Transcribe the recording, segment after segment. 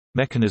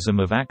Mechanism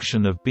of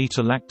action of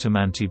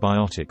beta-lactam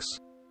antibiotics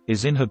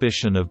is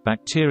inhibition of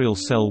bacterial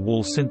cell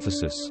wall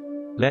synthesis.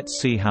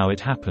 Let's see how it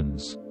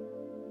happens.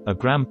 A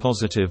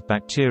gram-positive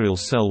bacterial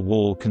cell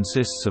wall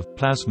consists of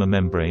plasma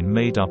membrane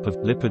made up of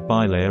lipid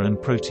bilayer and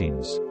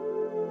proteins.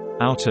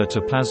 Outer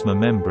to plasma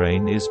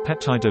membrane is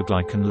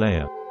peptidoglycan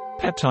layer.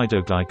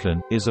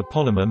 Peptidoglycan is a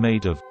polymer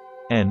made of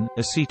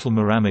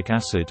N-acetylmuramic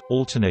acid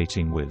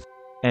alternating with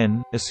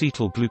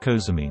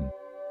N-acetylglucosamine.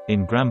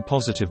 In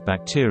gram-positive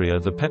bacteria,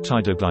 the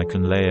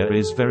peptidoglycan layer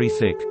is very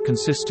thick,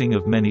 consisting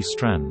of many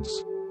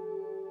strands.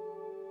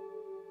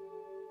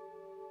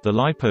 The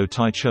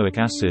lipoteichoic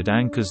acid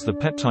anchors the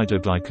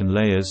peptidoglycan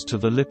layers to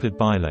the lipid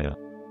bilayer.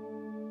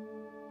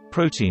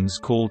 Proteins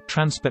called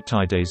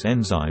transpeptidase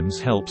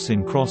enzymes helps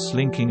in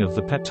cross-linking of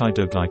the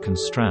peptidoglycan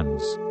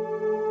strands,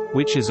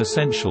 which is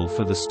essential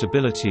for the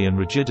stability and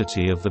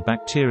rigidity of the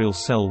bacterial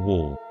cell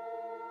wall.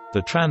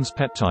 The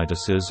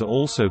transpeptidases are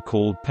also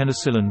called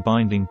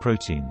penicillin-binding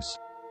proteins.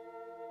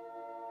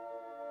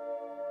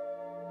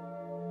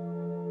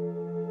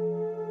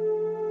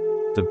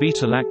 The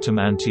beta-lactam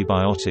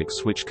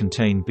antibiotics, which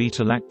contain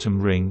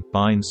beta-lactam ring,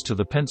 binds to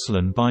the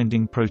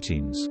penicillin-binding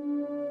proteins.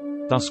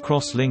 Thus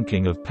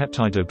cross-linking of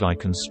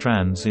peptidoglycan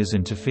strands is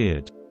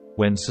interfered.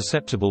 When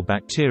susceptible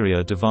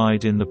bacteria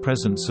divide in the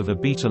presence of a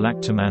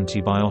beta-lactam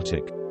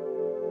antibiotic,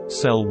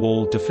 cell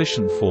wall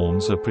deficient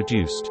forms are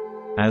produced.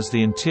 As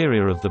the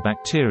interior of the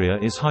bacteria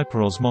is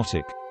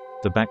hyperosmotic,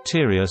 the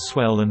bacteria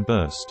swell and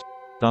burst.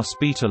 Thus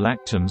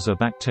beta-lactams are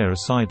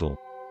bactericidal.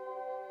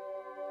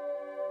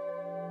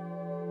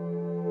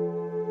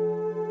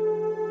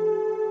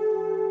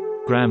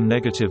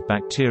 Gram-negative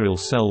bacterial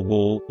cell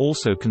wall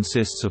also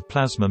consists of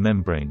plasma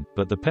membrane,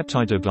 but the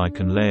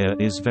peptidoglycan layer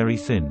is very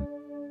thin.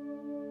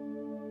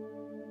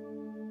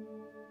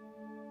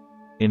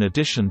 In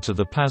addition to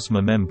the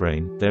plasma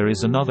membrane, there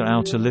is another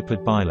outer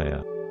lipid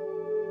bilayer.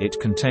 It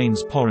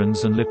contains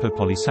porins and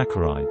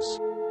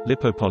lipopolysaccharides.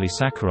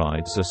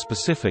 Lipopolysaccharides are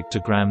specific to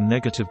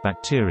gram-negative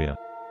bacteria.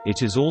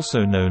 It is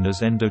also known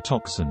as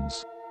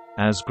endotoxins.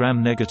 As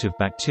gram-negative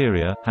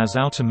bacteria has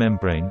outer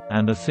membrane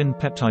and a thin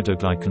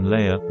peptidoglycan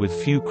layer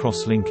with few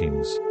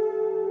cross-linkings,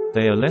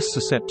 they are less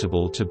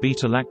susceptible to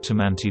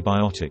beta-lactam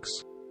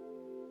antibiotics.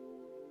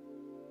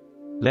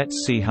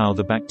 Let's see how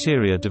the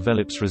bacteria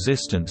develops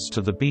resistance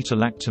to the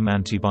beta-lactam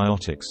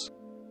antibiotics.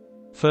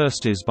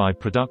 First is by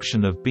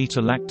production of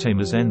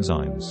beta-lactamase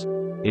enzymes.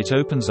 It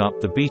opens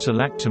up the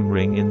beta-lactam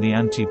ring in the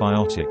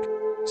antibiotic,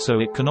 so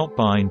it cannot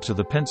bind to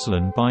the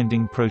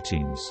penicillin-binding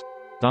proteins.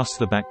 Thus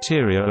the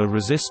bacteria are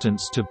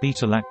resistant to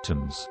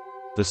beta-lactams.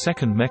 The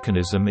second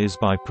mechanism is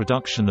by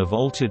production of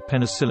altered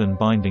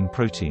penicillin-binding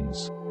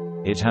proteins.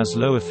 It has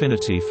low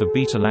affinity for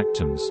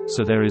beta-lactams,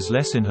 so there is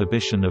less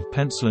inhibition of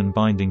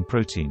penicillin-binding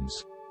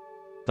proteins.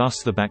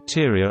 Thus the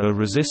bacteria are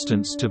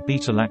resistant to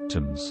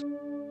beta-lactams.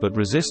 But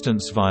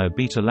resistance via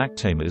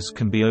beta-lactamase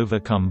can be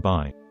overcome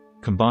by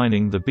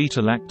combining the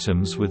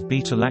beta-lactams with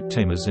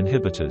beta-lactamase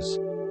inhibitors.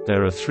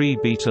 There are 3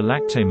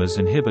 beta-lactamase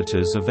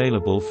inhibitors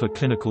available for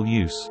clinical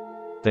use.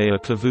 They are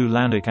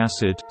clavulanic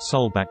acid,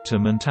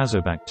 sulbactam and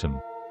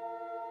tazobactam.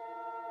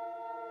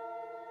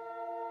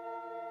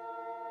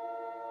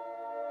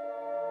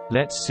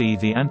 Let's see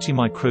the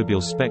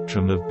antimicrobial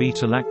spectrum of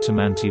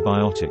beta-lactam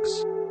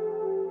antibiotics.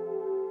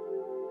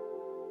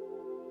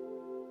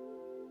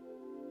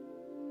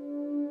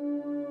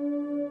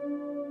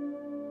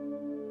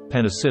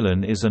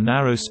 Penicillin is a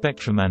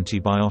narrow-spectrum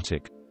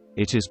antibiotic.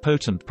 It is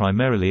potent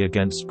primarily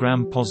against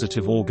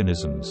gram-positive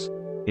organisms.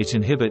 It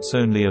inhibits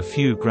only a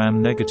few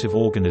gram-negative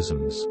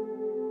organisms.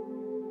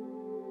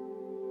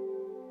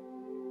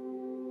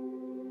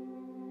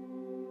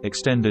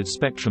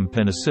 Extended-spectrum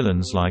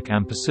penicillins like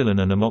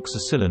ampicillin and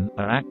amoxicillin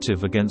are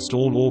active against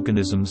all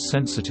organisms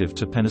sensitive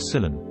to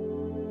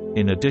penicillin.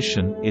 In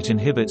addition, it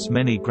inhibits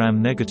many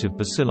gram-negative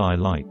bacilli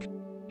like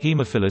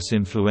Haemophilus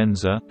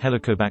influenza,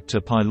 Helicobacter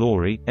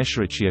pylori,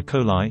 Escherichia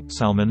coli,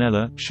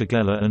 Salmonella,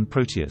 Shigella and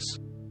Proteus.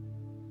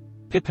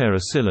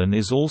 Piperacillin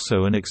is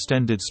also an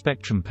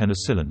extended-spectrum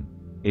penicillin.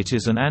 It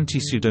is an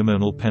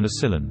anti-pseudomonal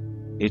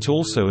penicillin. It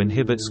also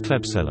inhibits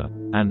Klebsiella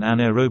and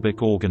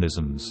anaerobic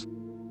organisms.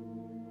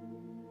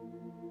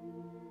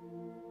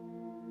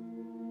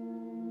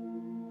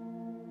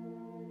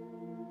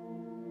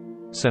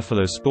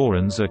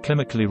 Cephalosporins are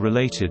chemically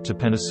related to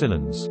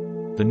penicillins.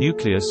 The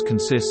nucleus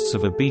consists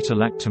of a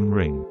beta-lactam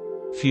ring,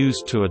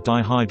 fused to a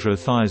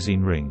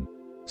dihydrothiazine ring.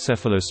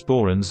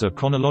 Cephalosporins are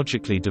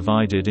chronologically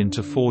divided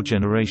into 4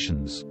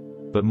 generations.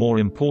 But more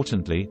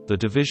importantly, the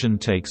division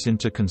takes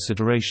into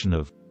consideration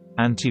of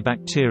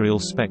antibacterial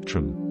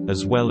spectrum,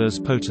 as well as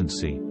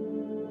potency.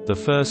 The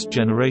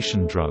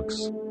first-generation drugs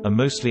are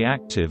mostly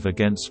active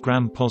against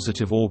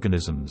gram-positive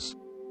organisms.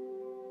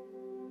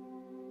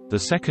 The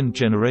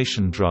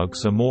second-generation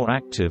drugs are more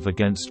active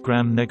against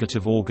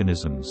gram-negative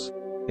organisms,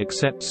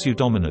 except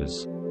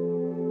Pseudomonas.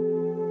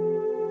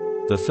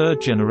 The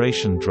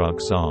third-generation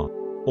drugs are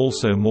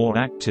also more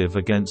active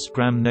against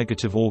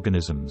gram-negative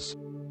organisms.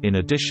 In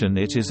addition,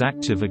 it is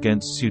active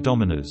against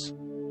Pseudomonas.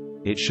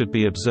 It should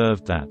be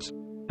observed that,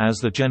 as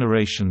the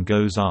generation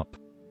goes up,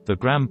 the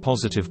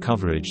gram-positive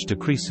coverage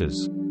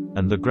decreases,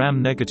 and the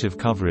gram-negative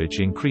coverage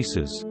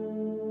increases.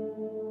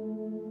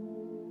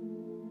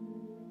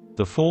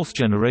 The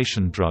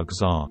fourth-generation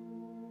drugs are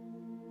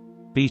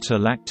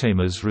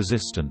beta-lactamase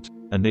resistant,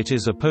 and it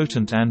is a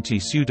potent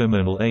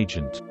anti-pseudomonal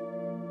agent.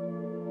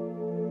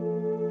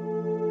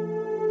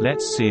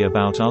 Let's see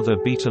about other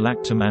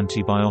beta-lactam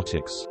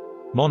antibiotics.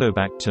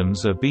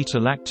 Monobactams are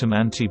beta-lactam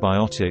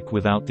antibiotic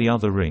without the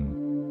other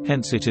ring.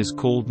 Hence it is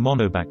called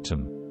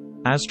monobactam.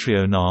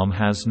 Aztreonam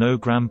has no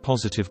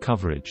gram-positive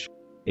coverage.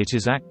 It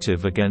is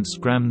active against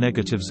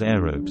gram-negatives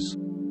aerobes,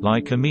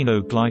 like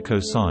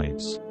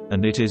aminoglycosides,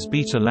 and it is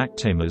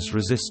beta-lactamase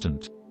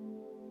resistant.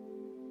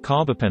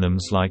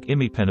 Carbapenems like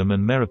imipenem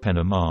and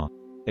meropenem are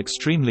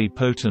extremely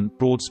potent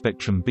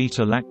broad-spectrum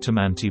beta-lactam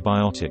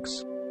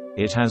antibiotics.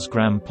 It has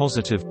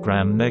gram-positive,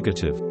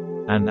 gram-negative,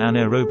 and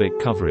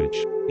anaerobic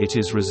coverage. It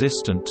is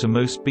resistant to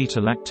most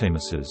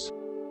beta-lactamases,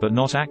 but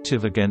not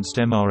active against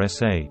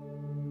MRSA.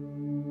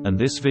 And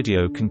this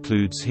video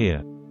concludes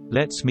here.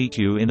 Let's meet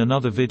you in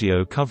another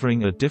video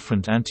covering a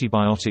different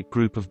antibiotic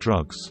group of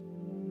drugs.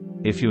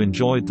 If you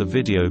enjoyed the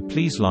video,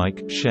 please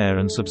like, share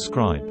and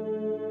subscribe.